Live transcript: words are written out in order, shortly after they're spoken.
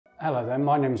Hello there,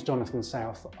 my name is Jonathan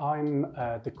South. I'm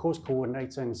the course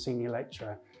coordinator and senior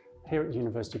lecturer here at the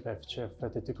University of Bedfordshire for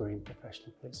the degree in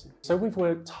Professional Policing. So we've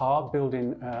worked hard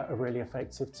building a really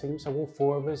effective team. So all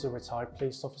four of us are retired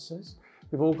police officers.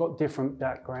 We've all got different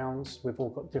backgrounds, we've all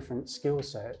got different skill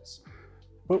sets,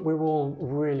 but we're all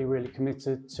really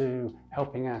committed to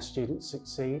helping our students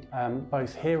succeed,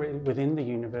 both here within the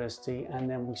university, and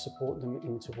then we support them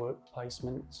into work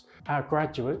placements. Our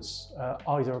graduates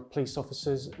either are police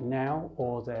officers now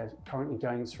or they're currently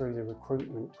going through the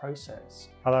recruitment process.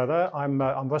 Hello there, I'm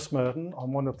Russ Murden.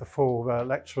 I'm one of the four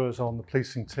lecturers on the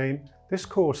policing team. This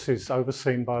course is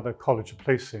overseen by the College of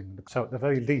Policing, so at the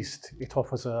very least it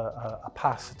offers a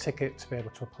pass, a ticket to be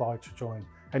able to apply to join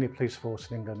any police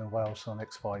force in England and Wales for the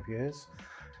next 5 years.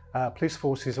 Police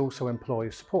forces also employ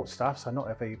support staff, so not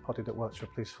everybody that works for a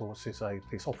police force is a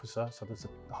police officer, so there's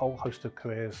a whole host of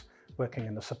careers working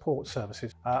in the support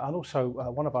services. And also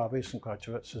one of our recent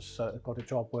graduates has got a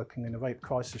job working in a rape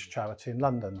crisis charity in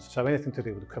London. So anything to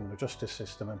do with the criminal justice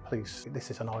system and police,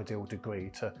 this is an ideal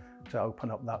degree to open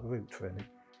up that route really.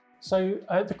 So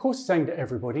the course is aimed at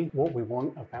everybody. What we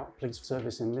want about police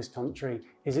service in this country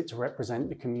is it to represent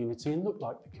the community and look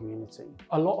like the community.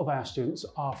 A lot of our students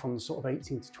are from the sort of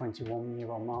 18 to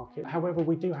 21-year-old market. However,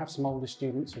 we do have some older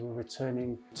students who are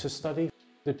returning to study.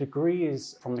 The degree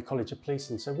is from the College of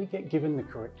Policing, so we get given the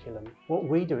curriculum. What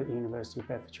we do at the University of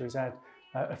Bedfordshire is add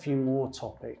a few more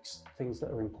topics, things that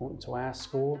are important to our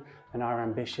school and our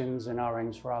ambitions and our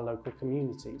aims for our local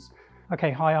communities.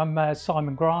 Okay, hi, I'm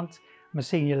Simon Grant. I'm a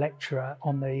senior lecturer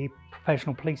on the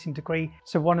Professional Policing degree.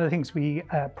 So one of the things we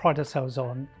pride ourselves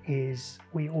on is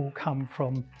we all come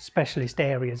from specialist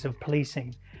areas of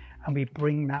policing, and we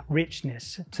bring that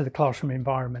richness to the classroom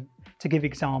environment. To give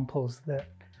examples that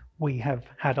we have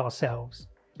had ourselves,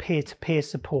 peer-to-peer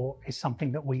support is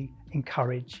something that we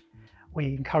encourage. We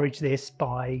encourage this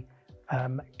by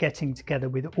getting together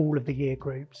with all of the year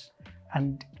groups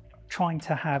and trying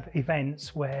to have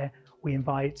events where we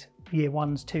invite year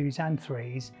 1s, 2s and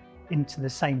 3s into the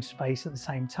same space at the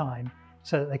same time,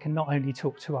 so that they can not only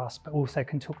talk to us but also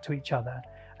can talk to each other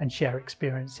and share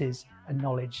experiences and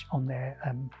knowledge on their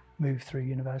move through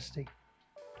university.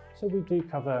 So we do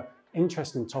cover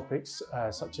interesting topics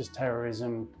such as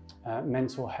terrorism,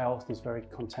 mental health is a very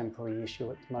contemporary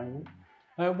issue at the moment.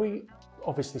 We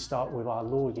obviously start with our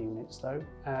law units though,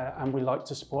 and we like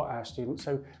to support our students,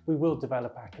 so we will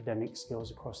develop academic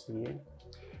skills across the year.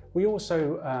 We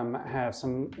also have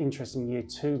some interesting Year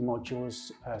 2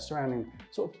 modules surrounding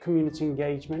sort of community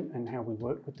engagement and how we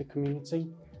work with the community.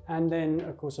 And then,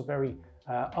 of course, a very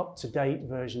up-to-date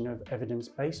version of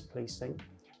evidence-based policing,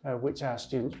 which our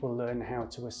students will learn how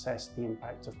to assess the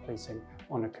impact of policing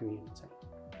on a community.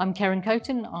 I'm Keren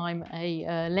Coton. I'm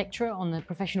a lecturer on the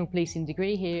Professional Policing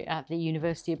degree here at the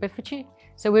University of Bedfordshire.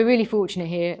 So we're really fortunate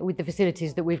here with the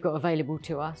facilities that we've got available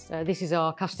to us. This is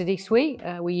our custody suite.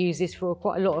 We use this for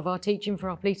quite a lot of our teaching for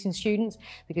our policing students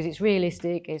because it's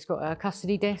realistic. It's got a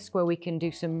custody desk where we can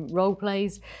do some role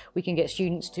plays. We can get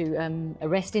students to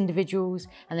arrest individuals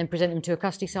and then present them to a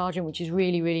custody sergeant, which is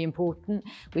really important.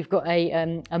 We've got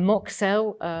a mock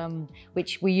cell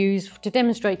which we use to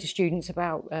demonstrate to students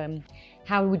about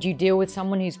how would you deal with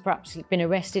someone who's perhaps been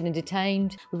arrested and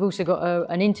detained. We've also got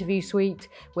an interview suite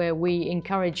where we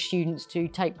encourage students to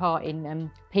take part in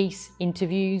peace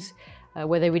interviews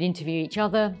where they would interview each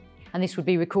other, and this would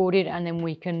be recorded, and then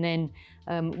we can then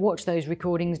watch those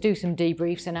recordings, do some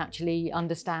debriefs and actually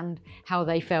understand how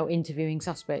they felt interviewing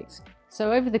suspects.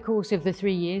 So over the course of the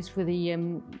 3 years for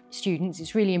the students,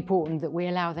 it's really important that we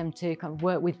allow them to kind of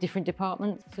work with different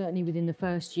departments. Certainly within the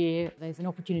first year, there's an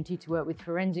opportunity to work with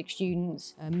forensic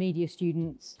students, media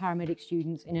students, paramedic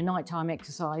students in a nighttime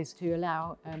exercise to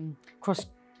allow cross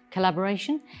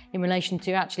collaboration in relation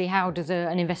to actually how does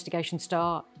an investigation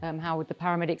start, how would the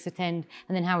paramedics attend,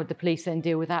 and then how would the police then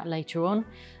deal with that later on.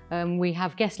 We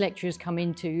have guest lecturers come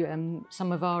into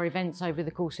some of our events over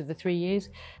the course of the 3 years.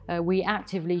 We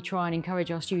actively try and encourage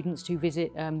our students to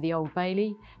visit the Old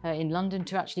Bailey in London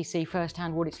to actually see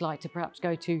firsthand what it's like to perhaps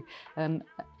go to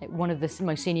one of the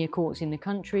most senior courts in the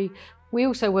country. We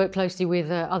also work closely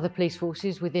with other police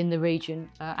forces within the region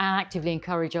and actively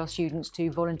encourage our students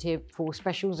to volunteer for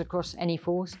specials across any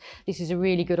force. This is a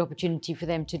really good opportunity for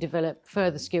them to develop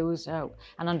further skills and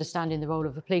understanding the role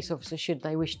of a police officer should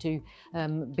they wish to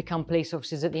become police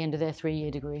officers at the end of their 3-year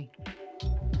degree.